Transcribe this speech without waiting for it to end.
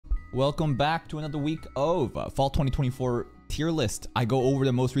Welcome back to another week of Fall 2024 tier list. I go over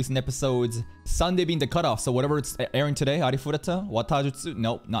the most recent episodes, Sunday being the cutoff. So whatever it's airing today, Arifureta, Watajutsu,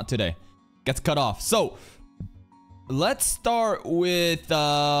 nope, not today. Gets cut off. So let's start with,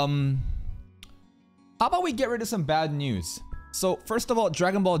 how about we get rid of some bad news? So first of all,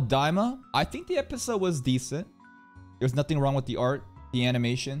 Dragon Ball Daima. I think the episode was decent. There's nothing wrong with the art, the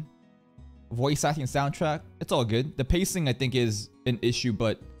animation, voice acting, soundtrack. It's all good. The pacing, I think, is an issue,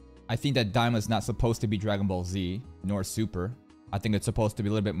 but I think that Daima is not supposed to be Dragon Ball Z, nor Super. I think it's supposed to be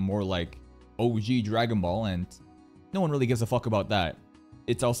a little bit more like OG Dragon Ball, and no one really gives a fuck about that.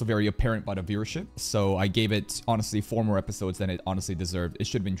 It's also very apparent by the viewership, so I gave it, honestly, 4 more episodes than it honestly deserved. It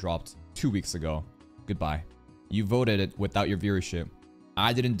should have been dropped 2 weeks ago. Goodbye. You voted it without your viewership.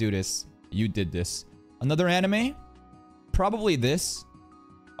 I didn't do this. You did this. Another anime? Probably this.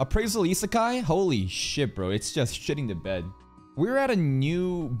 Appraisal Isekai? Holy shit, bro. It's just shitting the bed. We're at a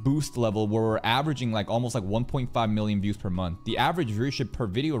new boost level where we're averaging like almost like 1.5 million views per month. The average viewership per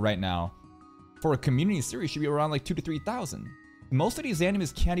video right now for a community series should be around like 2,000 to 3,000. Most of these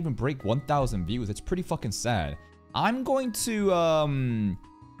animes can't even break 1,000 views. It's pretty fucking sad. I'm going to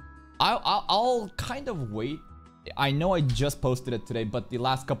I'll kind of wait. I know I just posted it today, but the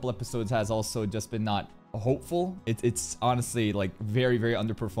last couple episodes has also just been not hopeful. It's honestly like very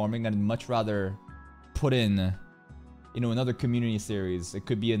underperforming. I'd much rather put in, you know, another community series. It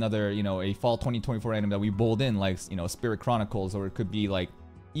could be another, you know, a fall 2024 anime that we bowled in, like, you know, Spirit Chronicles, or it could be like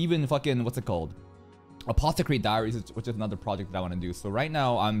even fucking, what's it called, Apothecary Diaries, which is another project that I want to do. So right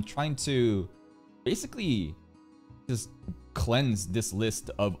now I'm trying to basically just cleanse this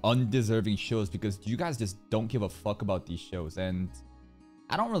list of undeserving shows because you guys just don't give a fuck about these shows, and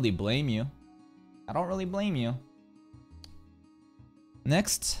I don't really blame you. I don't really blame you.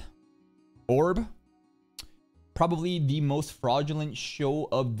 Next, Orb. Probably the most fraudulent show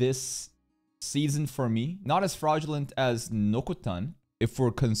of this season for me. Not as fraudulent as Nokutan, if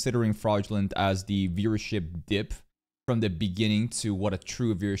we're considering fraudulent as the viewership dip from the beginning to what a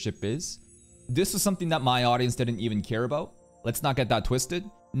true viewership is. This was something that my audience didn't even care about. Let's not get that twisted.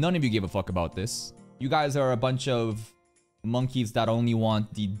 None of you gave a fuck about this. You guys are a bunch of monkeys that only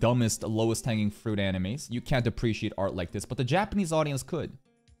want the dumbest, lowest hanging fruit animes. You can't appreciate art like this, but the Japanese audience could.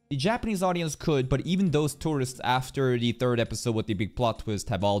 The Japanese audience could, but even those tourists after the 3rd episode with the big plot twist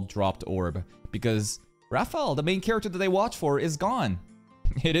have all dropped Orb. Because Raphael, the main character that they watch for, is gone.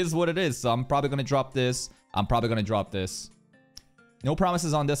 It is what it is, so I'm probably going to drop this. I'm probably going to drop this. No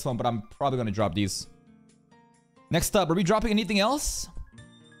promises on this one, but I'm probably going to drop these. Next up, are we dropping anything else?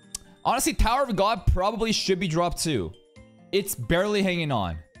 Honestly, Tower of God probably should be dropped too. It's barely hanging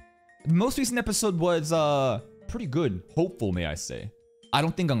on. The most recent episode was pretty good. Hopeful, may I say. I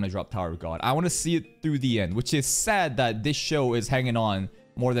don't think I'm going to drop Tower of God. I want to see it through the end, which is sad that this show is hanging on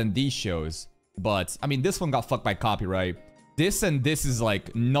more than these shows. But, I mean, this one got fucked by copyright. This and this is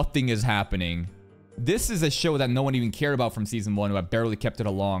like, nothing is happening. This is a show that no one even cared about from Season 1, but barely kept it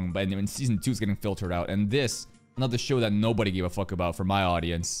along. But then Season 2 is getting filtered out. And this, another show that nobody gave a fuck about for my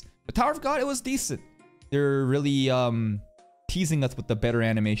audience. But Tower of God, it was decent. They're really teasing us with the better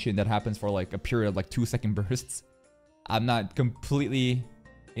animation that happens for like a period of like 2-second bursts. I'm not completely,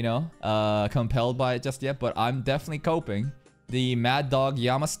 you know, compelled by it just yet, but I'm definitely coping. The Mad Dog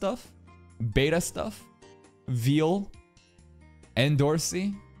Yama stuff, Beta stuff, Veal, and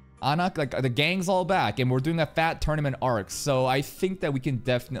Dorsey, Anak, like the gang's all back, and we're doing a fat tournament arc. So I think that we can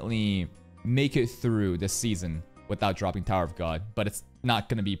definitely make it through this season without dropping Tower of God, but it's not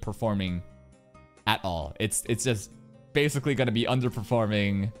going to be performing at all. It's just basically going to be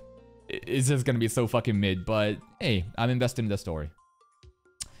underperforming. It's just gonna be so fucking mid, but hey, I'm invested in the story.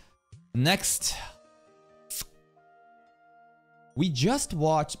 Next, we just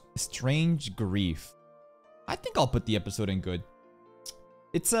watched Strange Grief. I think I'll put the episode in good.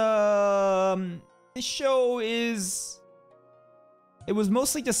 It's this show is, it was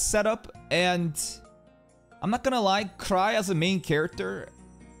mostly just set up, and I'm not gonna lie, Cry as a main character,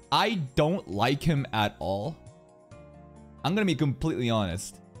 I don't like him at all. I'm gonna be completely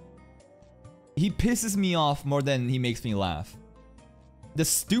honest. He pisses me off more than he makes me laugh. The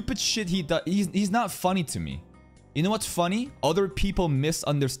stupid shit he does, he's not funny to me. You know what's funny? Other people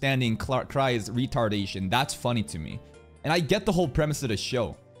misunderstanding Cry's retardation. That's funny to me. And I get the whole premise of the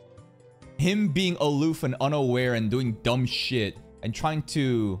show. Him being aloof and unaware and doing dumb shit and trying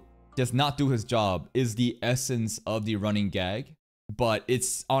to just not do his job is the essence of the running gag. But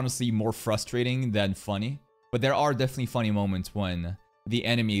it's honestly more frustrating than funny. But there are definitely funny moments when the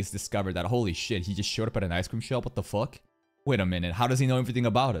enemies discovered that, holy shit, he just showed up at an ice cream shop. What the fuck? Wait a minute. How does he know everything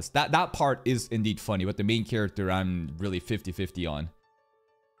about us? That part is indeed funny, but the main character I'm really 50-50 on.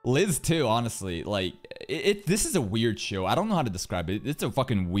 Liz too, honestly. Like, this is a weird show. I don't know how to describe it. It's a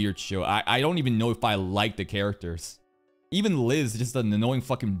fucking weird show. I don't even know if I like the characters. Even Liz, just an annoying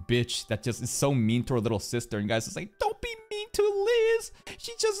fucking bitch that just is so mean to her little sister. And guys, it's like, don't be mean to Liz.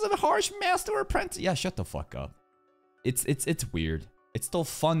 She's just a harsh master apprentice. Yeah, shut the fuck up. It's weird. It's still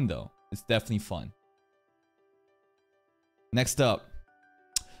fun though. It's definitely fun. Next up,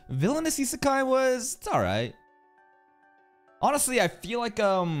 Villainous Isekai was, it's alright. Honestly, I feel like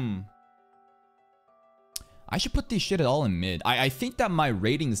I should put this shit all in mid. I think that my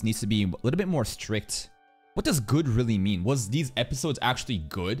ratings needs to be a little bit more strict. What does good really mean? Was these episodes actually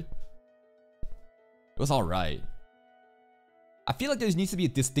good? It was alright. I feel like there needs to be a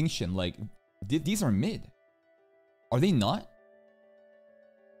distinction. Like, these are mid. Are they not?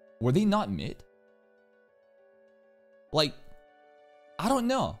 Were they not mid? Like, I don't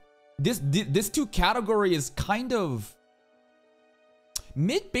know. This two category is kind of...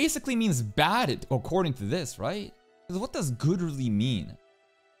 Mid basically means bad according to this, right? Because what does good really mean?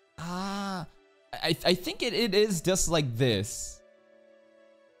 I think it is just like this.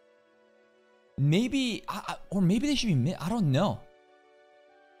 Maybe, or maybe they should be mid. I don't know.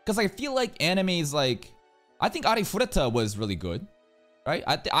 Because I feel like anime is like... I think Arifureta was really good, right?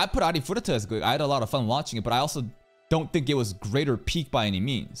 I put Arifureta as good. I had a lot of fun watching it, but I also don't think it was great or peak by any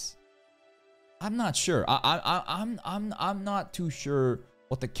means. I'm not sure. I'm not too sure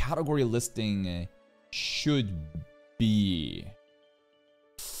what the category listing should be.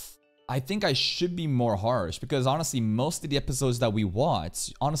 I think I should be more harsh because honestly, most of the episodes that we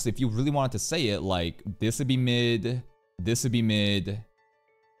watch, honestly, if you really wanted to say it, like this would be mid, this would be mid,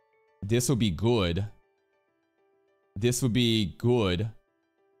 this would be good, this would be good,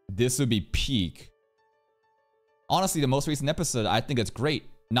 this would be peak. Honestly, the most recent episode, I think it's great,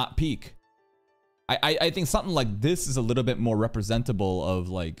 not peak. I think something like this is a little bit more representable of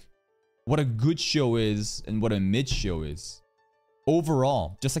like what a good show is and what a mid show is.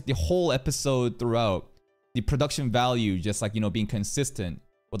 Overall, just like the whole episode throughout, the production value, just like, you know, being consistent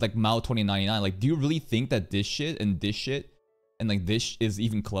with like Mao 2099. Like, do you really think that this shit and like this is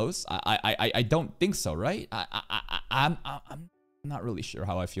even close? I don't think so, right? I'm not really sure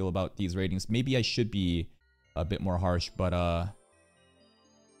how I feel about these ratings. Maybe I should be a bit more harsh, but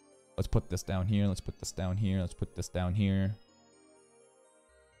let's put this down here. Let's put this down here. Let's put this down here.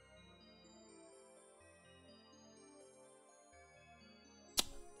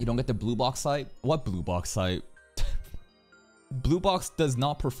 You don't get the blue box site? What blue box site? Blue box does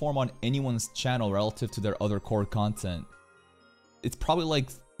not perform on anyone's channel relative to their other core content. It's probably like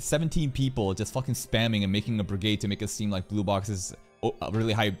 17 people just fucking spamming and making a brigade to make it seem like blue box is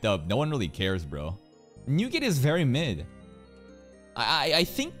really hyped up. No one really cares, bro. Newgate is very mid. I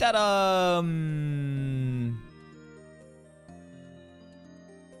think that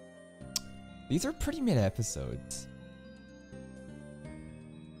these are pretty mid episodes.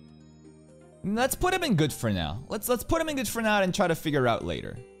 Let's put him in good for now. Let's put him in good for now and try to figure out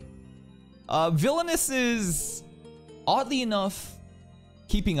later. Villainous is oddly enough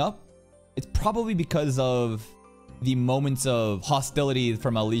keeping up. It's probably because of the moments of hostility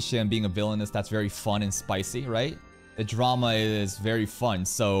from Alicia and being a villainess that's very fun and spicy, right? The drama is very fun,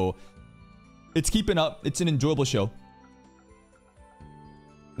 so it's keeping up. It's an enjoyable show.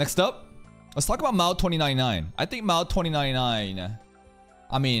 Next up, let's talk about Mao 2099. I think Mao 2099,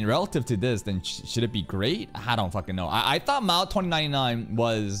 I mean, relative to this, then should it be great? I don't fucking know. I thought Mao 2099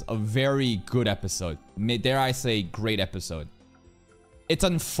 was a very good episode. Dare I say, great episode. It's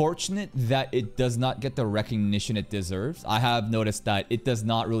unfortunate that it does not get the recognition it deserves. I have noticed that it does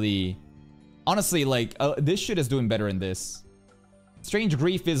not really... Honestly, like, this shit is doing better in this. Strange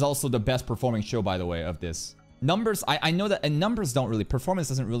Grief is also the best performing show, by the way, of this. Numbers, I know that, and numbers don't really... Performance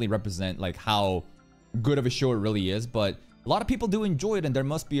doesn't really represent, like, how good of a show it really is, but a lot of people do enjoy it, and there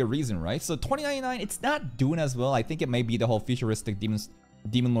must be a reason, right? So 2099, it's not doing as well. I think it may be the whole futuristic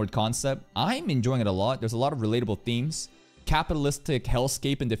Demon Lord concept. I'm enjoying it a lot. There's a lot of relatable themes. Capitalistic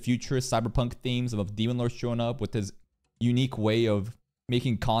hellscape in the future, cyberpunk themes of Demon Lord showing up with his unique way of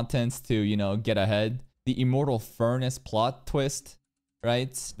making contents to, you know, get ahead. The Immortal Furnace plot twist,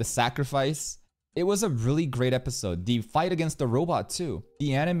 right? The sacrifice. It was a really great episode. The fight against the robot too.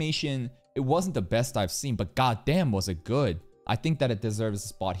 The animation, it wasn't the best I've seen, but goddamn was it good. I think that it deserves a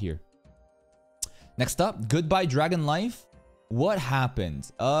spot here. Next up, Goodbye Dragon Life. What happened?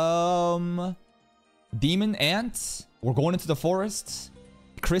 Demon Ant. We're going into the forest.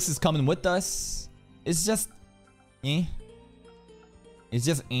 Chris is coming with us. It's just... It's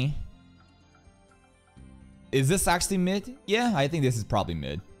just Is this actually mid? Yeah, I think this is probably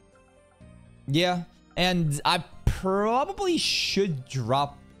mid. Yeah, and I probably should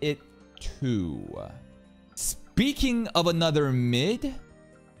drop it too. Speaking of another mid,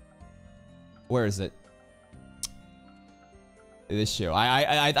 where is it? This show.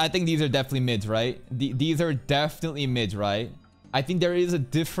 I think these are definitely mids, right? These are definitely mids, right? I think there is a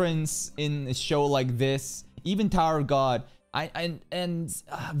difference in a show like this. Even Tower of God.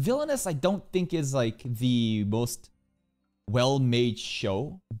 Villainous, I don't think is like the most well-made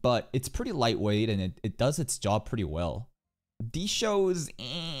show, but it's pretty lightweight and it does its job pretty well. These shows,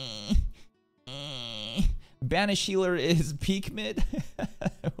 Banish Healer is peak mid.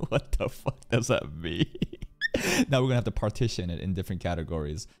 What the fuck does that mean? Now we're gonna have to partition it in different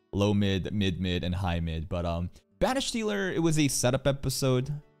categories: low mid, mid, and high mid. But Banish Healer, it was a setup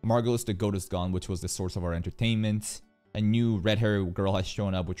episode. Margulis the Goat is gone, which was the source of our entertainment. A new red hair girl has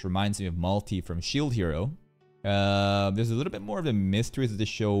shown up, which reminds me of Malty from Shield Hero. There's a little bit more of the mysteries of the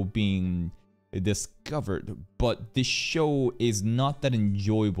show being discovered, but this show is not that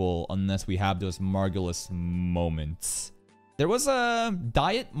enjoyable unless we have those Margulis moments. There was a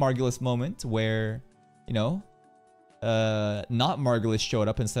Diet Margulis moment where, you know, not Margulis showed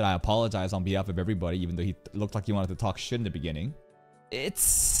up and said, "I apologize on behalf of everybody," even though he looked like he wanted to talk shit in the beginning.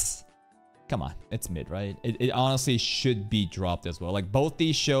 It's... come on, it's mid, right? It honestly should be dropped as well. Like, both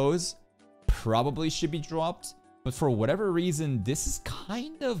these shows probably should be dropped, but for whatever reason, this is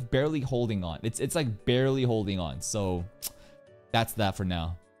kind of barely holding on. It's like barely holding on. So that's that for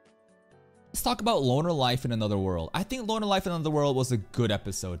now. Let's talk about Loner Life in Another World. I think Loner Life in Another World was a good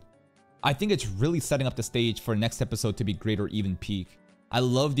episode. I think it's really setting up the stage for next episode to be great or even peak. I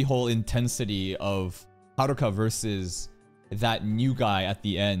love the whole intensity of Haruka versus that new guy at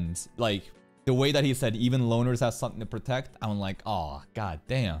the end. Like, the way that he said even loners have something to protect, I'm like, oh, god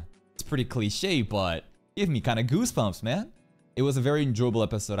damn. It's pretty cliche, but give me kind of goosebumps, man. It was a very enjoyable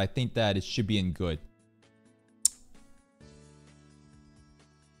episode. I think that it should be in good.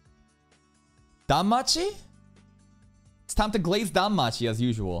 Danmachi? It's time to glaze Danmachi as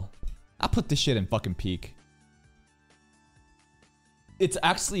usual. I put this shit in fucking peak. It's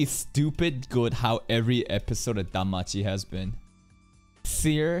actually stupid good how every episode of Danmachi has been.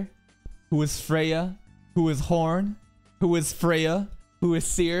 Seer, who is Freya, who is Horn, who is Freya, who is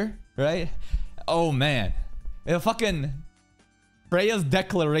Seer, right? Oh man. The fucking Freya's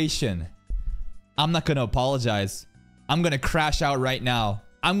declaration. I'm not gonna apologize. I'm gonna crash out right now.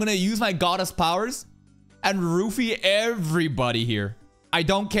 I'm gonna use my goddess powers and roofie everybody here. I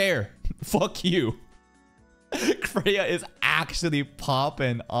don't care. Fuck you. Freya is actually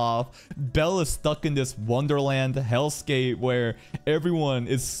popping off. Belle is stuck in this wonderland hellscape where everyone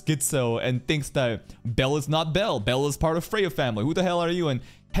is schizo and thinks that Belle is not Belle. Belle is part of Freya family. Who the hell are you? And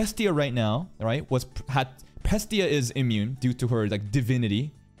Hestia right now, right, Hestia is immune due to her like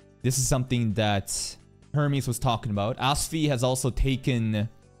divinity. This is something that Hermes was talking about. Asfi has also taken,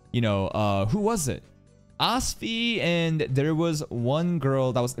 you know, who was it? Asfi, and there was one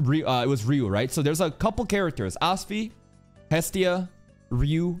girl that was it was Ryu, right? So there's a couple characters: Asfi, Hestia,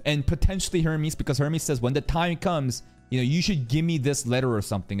 Ryu, and potentially Hermes, because Hermes says when the time comes, you know, you should give me this letter or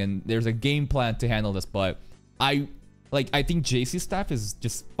something, and there's a game plan to handle this. But I think JC's staff is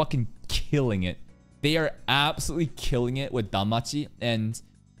just fucking killing it. They are absolutely killing it with Danmachi, and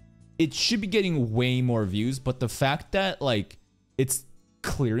it should be getting way more views. But the fact that like it's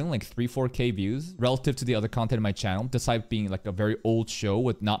clearing like 3-4K views relative to the other content in my channel, despite being like a very old show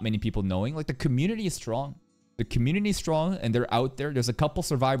with not many people knowing, like the community is strong. The community is strong and they're out there. There's a couple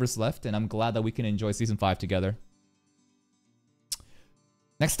survivors left, and I'm glad that we can enjoy season 5 together.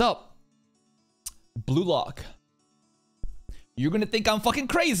 Next up, Blue Lock. You're gonna think I'm fucking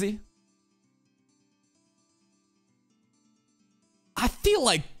crazy. I feel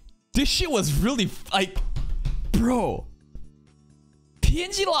like this shit was really like, bro,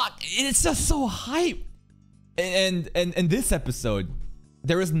 PNG Lock, it's just so hype. And this episode,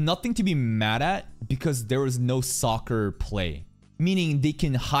 there is nothing to be mad at because there was no soccer play. Meaning they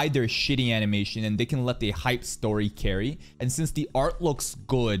can hide their shitty animation and they can let the hype story carry. And since the art looks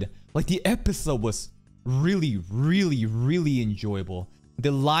good, like the episode was really, really, really enjoyable.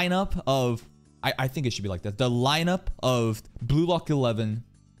 The lineup of, I think it should be like that. The lineup of Blue Lock 11,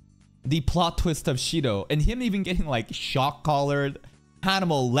 the plot twist of Shido, and him even getting like shock collared,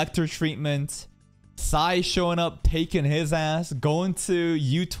 Hannibal Lecter treatment, Sai showing up, taking his ass, going to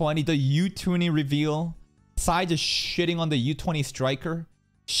U20, the U20 reveal, Sai just shitting on the U20 striker,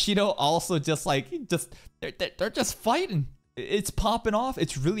 Shido also just like, they're just fighting. It's popping off.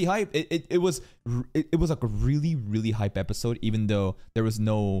 It's really hype. It was like a really, really hype episode, even though there was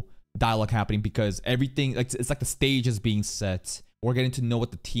no dialogue happening, because everything, like, it's like the stage is being set. We're getting to know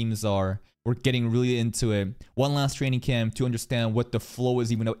what the teams are. We're getting really into it. One last training camp to understand what the flow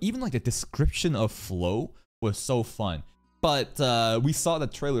is. Even like the description of flow was so fun. But we saw the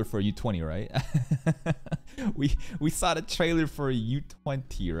trailer for U20, right? we saw the trailer for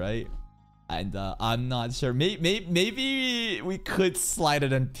U20, right? And I'm not sure. Maybe we could slide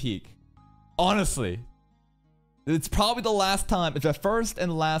it and peak. Honestly, it's probably the last time, it's the first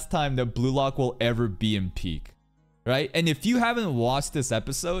and last time that Blue Lock will ever be in peak, right? And if you haven't watched this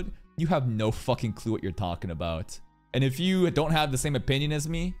episode, you have no fucking clue what you're talking about. And if you don't have the same opinion as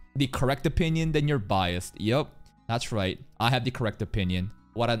me, the correct opinion, then you're biased. Yep, that's right. I have the correct opinion.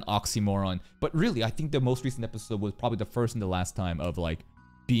 What an oxymoron. But really, I think the most recent episode was probably the first and the last time of like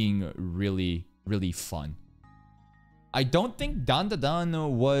being really, really fun. I don't think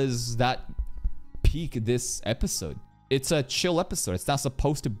Dandadan was that peak this episode. It's a chill episode. It's not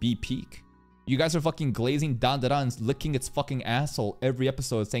supposed to be peak. You guys are fucking glazing Dandadan, licking its fucking asshole every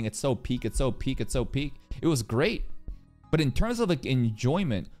episode, saying it's so peak, it's so peak, it's so peak. It was great. But in terms of like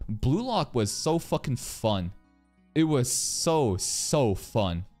enjoyment, Blue Lock was so fucking fun. It was so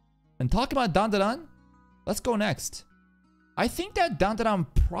fun. And talking about Dandadan, let's go next. I think that Dandadan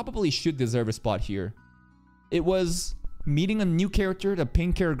probably should deserve a spot here. It was meeting a new character, the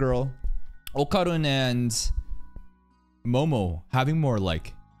pink hair girl, Okarun and Momo having more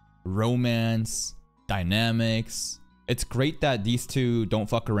like romance, dynamics. It's great that these two don't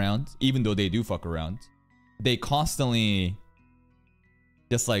fuck around, even though they do fuck around. They constantly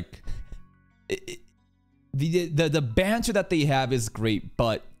just like the banter that they have is great,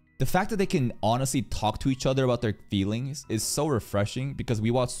 but the fact that they can honestly talk to each other about their feelings is so refreshing, because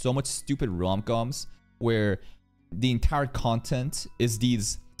we watch so much stupid rom-coms where the entire content is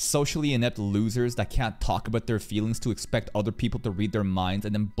these socially inept losers that can't talk about their feelings to expect other people to read their minds,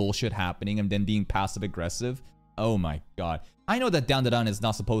 and then bullshit happening and then being passive aggressive. Oh my god. I know that Dandadan is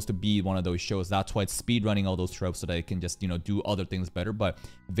not supposed to be one of those shows. That's why it's speedrunning all those tropes so that it can just, you know, do other things better. But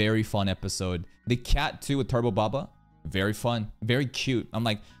very fun episode. The cat too with Turbo Baba, very fun, very cute. I'm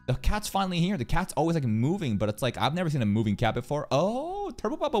like, the cat's finally here. The cat's always like moving, but it's like, I've never seen a moving cat before. Oh,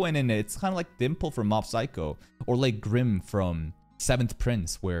 Turbo Baba went in it. It's kind of like Dimple from Mob Psycho, or like Grimm from Seventh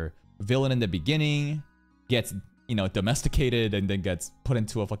Prince, where villain in the beginning gets, you know, domesticated and then gets put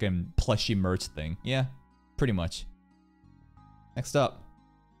into a fucking plushy merch thing. Yeah, pretty much. Next up,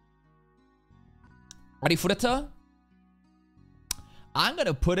 Arifureta. I'm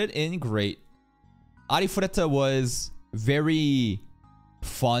gonna put it in great. Arifureta was very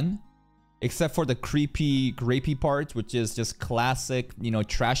fun, except for the creepy, grapey part, which is just classic, you know,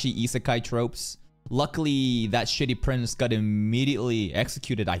 trashy isekai tropes. Luckily, that shitty prince got immediately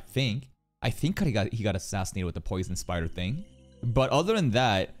executed, I think. I think he got assassinated with the poison spider thing. But other than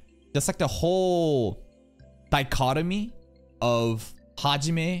that, just like the whole dichotomy of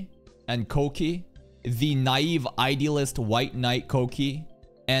Hajime and Koki, the naive idealist white knight Koki,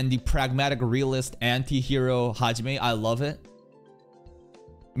 and the pragmatic realist anti-hero Hajime, I love it.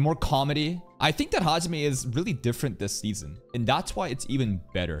 More comedy. I think that Hajime is really different this season, and that's why it's even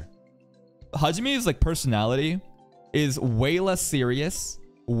better. Hajime's like personality is way less serious,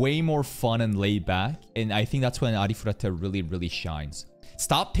 way more fun and laid back, and I think that's when Arifureta really shines.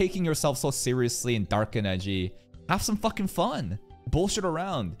 Stop taking yourself so seriously and dark and edgy. Have some fucking fun. Bullshit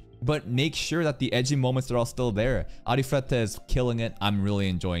around, but make sure that the edgy moments are all still there. Arifureta is killing it. I'm really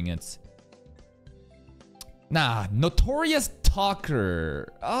enjoying it. Nah, Notorious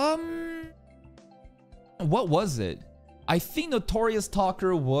Talker. What was it? I think Notorious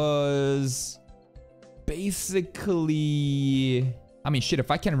Talker was basically... I mean, shit,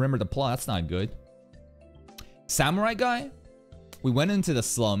 if I can't remember the plot, that's not good. Samurai guy? We went into the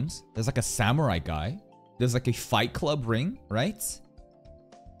slums. There's like a samurai guy. There's like a fight club ring, right?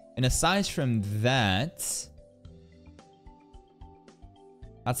 And aside from that...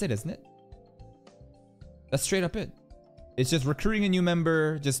 That's it, isn't it? That's straight up it. It's just recruiting a new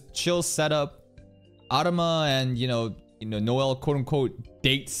member, just chill setup. Arama and, you know, Noel, quote-unquote,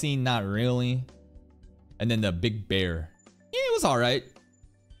 date scene, not really. And then the big bear. Yeah, it was alright.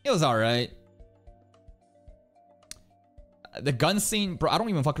 It was alright. The gun scene, bro, I don't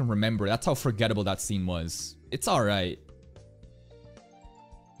even fucking remember. That's how forgettable that scene was. It's alright.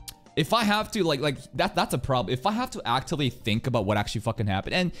 If I have to, like that's a problem. If I have to actively think about what actually fucking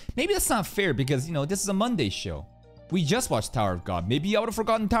happened, and maybe that's not fair because, you know, this is a Monday show. We just watched Tower of God. Maybe I would have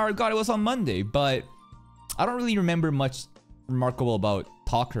forgotten Tower of God. It was on Monday, but I don't really remember much remarkable about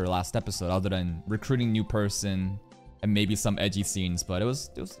Talker last episode other than recruiting new person and maybe some edgy scenes, but it was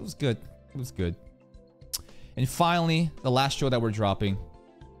good. It was good. And finally, the last show that we're dropping.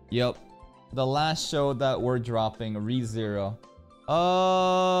 Yep. The last show that we're dropping, ReZero.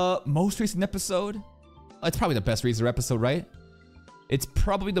 Most recent episode? It's probably the best ReZero episode, right? It's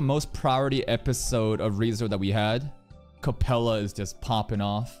probably the most priority episode of ReZero that we had. Capella is just popping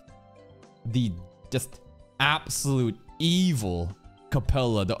off. The just absolute evil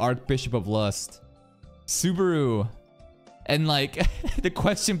Capella, the Archbishop of Lust. Subaru. And like, the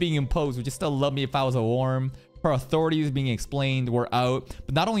question being imposed, would you still love me if I was a worm? Her authorities being explained, we're out.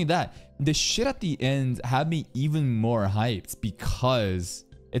 But not only that, the shit at the end had me even more hyped because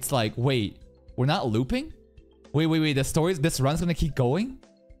it's like, wait, we're not looping? Wait, this run's gonna keep going?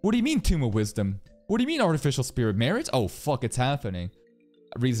 What do you mean Tomb of Wisdom? What do you mean Artificial Spirit Marriage? Oh fuck, it's happening.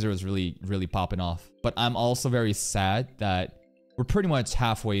 ReZero is really popping off. But I'm also very sad that we're pretty much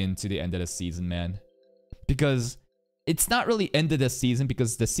halfway into the end of the season, man. Because it's not really end of the season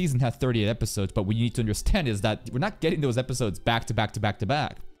because the season had 38 episodes, but what you need to understand is that we're not getting those episodes back to back to back to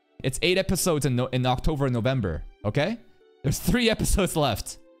back. It's 8 episodes in October and November, okay? There's 3 episodes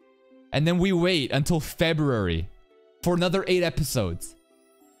left. And then we wait until February for another 8 episodes.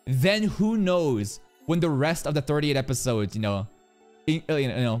 Then who knows when the rest of the 38 episodes,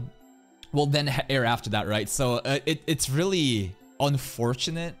 will then air after that, right? So it's really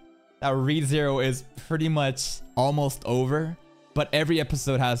unfortunate that ReZero is pretty much almost over, but every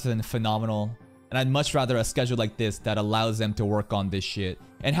episode has been phenomenal. And I'd much rather a schedule like this that allows them to work on this shit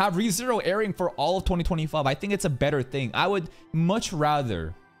and have ReZero airing for all of 2025. I think it's a better thing. I would much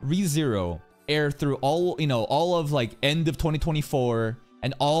rather ReZero air through all of like end of 2024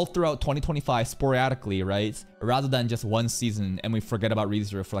 and all throughout 2025 sporadically, right? Rather than just one season and we forget about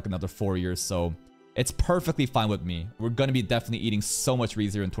ReZero for like another 4 years. So it's perfectly fine with me. We're gonna be definitely eating so much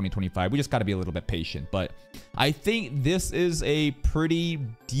ReZero in 2025. We just gotta be a little bit patient. But I think this is a pretty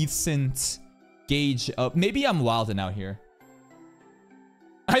decent gauge of... Maybe I'm wilding out here.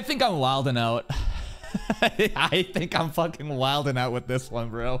 I think I'm wilding out. I think I'm fucking wilding out with this one,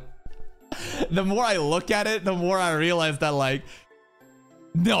 bro. The more I look at it, the more I realize that, like...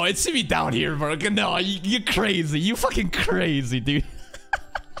 No, it should be down here, bro. No, you're crazy. You fucking crazy, dude.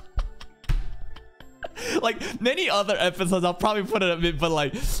 Like, many other episodes, I'll probably put it a bit, but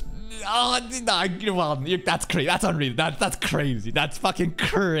like... Oh, no, well, that's crazy. That's unreal. That's crazy. That's fucking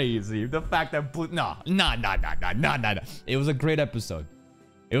crazy. The fact that... No. It was a great episode.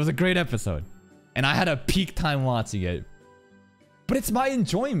 It was a great episode. And I had a peak time watching it. But it's my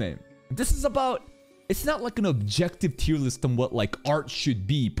enjoyment. This is about... It's not like an objective tier list on what like art should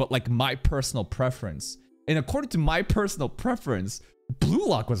be, but like my personal preference. And according to my personal preference, Blue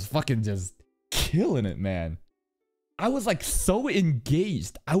Lock was fucking just killing it, man. I was like so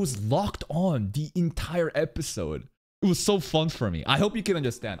engaged. I was locked on the entire episode. It was so fun for me. I hope you can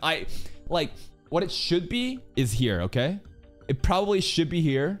understand. Like what it should be is here, okay? It probably should be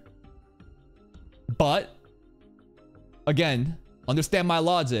here. But again, understand my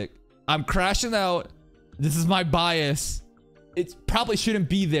logic. I'm crashing out. This is my bias. It probably shouldn't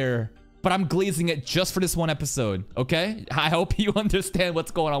be there, but I'm glazing it just for this one episode, okay? I hope you understand what's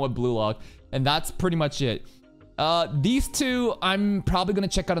going on with Blue Lock. And that's pretty much it. These two, I'm probably gonna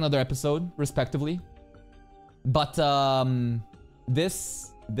check out another episode, respectively. But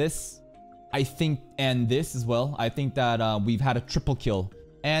this, I think, and this as well, I think that we've had a triple kill.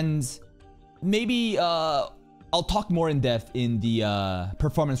 And maybe I'll talk more in depth in the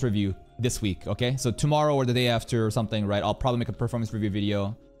performance review this week, okay? So tomorrow or the day after or something, right? I'll probably make a performance review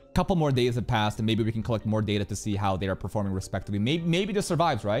video. A couple more days have passed and maybe we can collect more data to see how they are performing respectively. Maybe this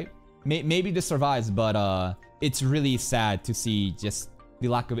survives, right? Maybe this survives, but it's really sad to see just the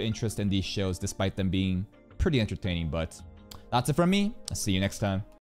lack of interest in these shows despite them being pretty entertaining. But that's it from me. I'll see you next time.